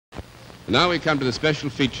Now we come to the special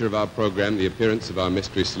feature of our program, the appearance of our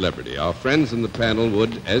mystery celebrity. Our friends in the panel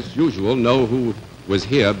would, as usual, know who was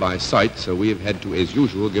here by sight, so we have had to, as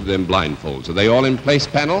usual, give them blindfolds. Are they all in place,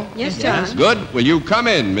 panel? Yes, John. Good. Will you come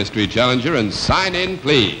in, mystery challenger, and sign in,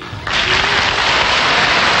 please?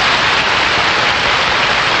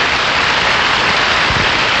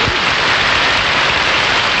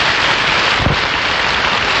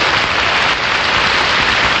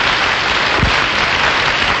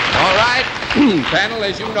 Panel,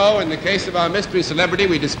 as you know, in the case of our mystery celebrity,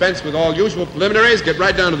 we dispense with all usual preliminaries, get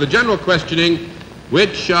right down to the general questioning,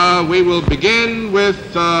 which we will begin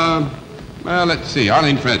with, well, let's see,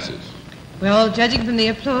 Arlene Francis. Well, judging from the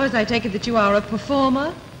applause, I take it that you are a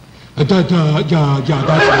performer? That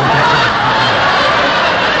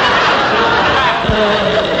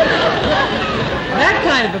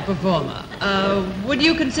kind of a performer. Would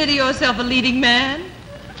you consider yourself a leading man?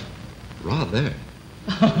 Rather.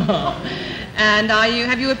 And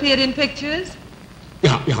have you appeared in pictures?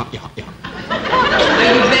 Yeah. Are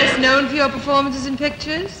you best known for your performances in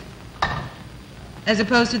pictures? As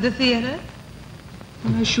opposed to the theater?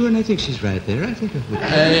 Sure, and I think she's right there. I think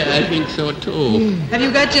I think so, too. Yeah. Have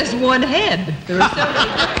you got just one head? There are so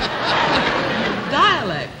many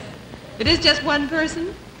dialects. It is just one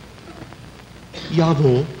person?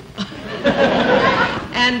 Jawohl.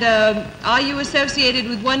 And are you associated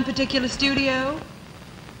with one particular studio?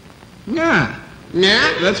 Yeah.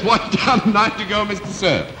 Yeah? That's one down, 9 to go, Mr.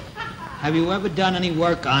 Sir. Have you ever done any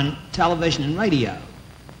work on television and radio?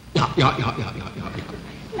 Yeah.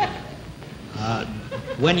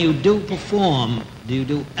 When you do perform, do you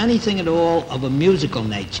do anything at all of a musical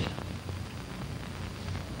nature?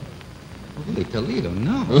 Holy Toledo,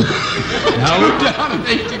 no. No? 2 down,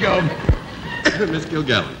 8 to go. Miss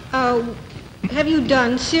Gilgallen. Have you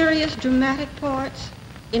done serious dramatic parts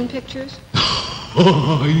in pictures?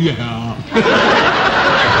 Oh, yeah.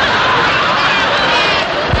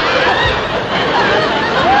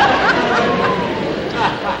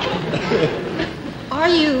 Are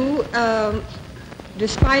you,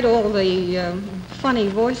 despite all the funny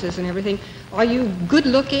voices and everything, are you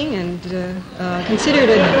good-looking and considered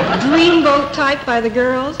a dreamboat type by the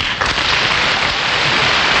girls?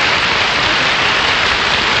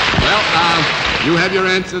 Well, you have your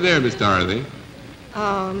answer there, Miss Dorothy.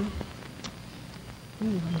 I'm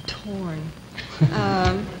torn.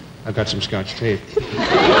 I've got some Scotch tape.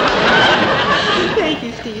 Thank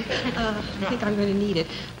you, Steve. I think I'm going to need it.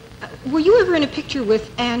 Were you ever in a picture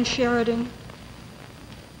with Ann Sheridan?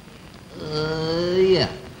 Yeah.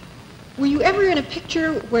 Were you ever in a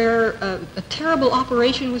picture where a terrible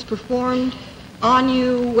operation was performed on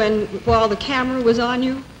you while the camera was on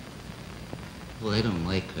you? Well, I don't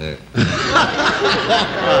like her.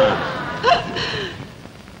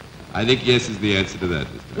 I think yes is the answer to that,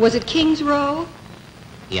 Mr. Dorothy. Was it King's Row?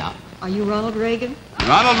 Yeah. Are you Ronald Reagan?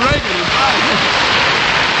 Ronald Reagan is right.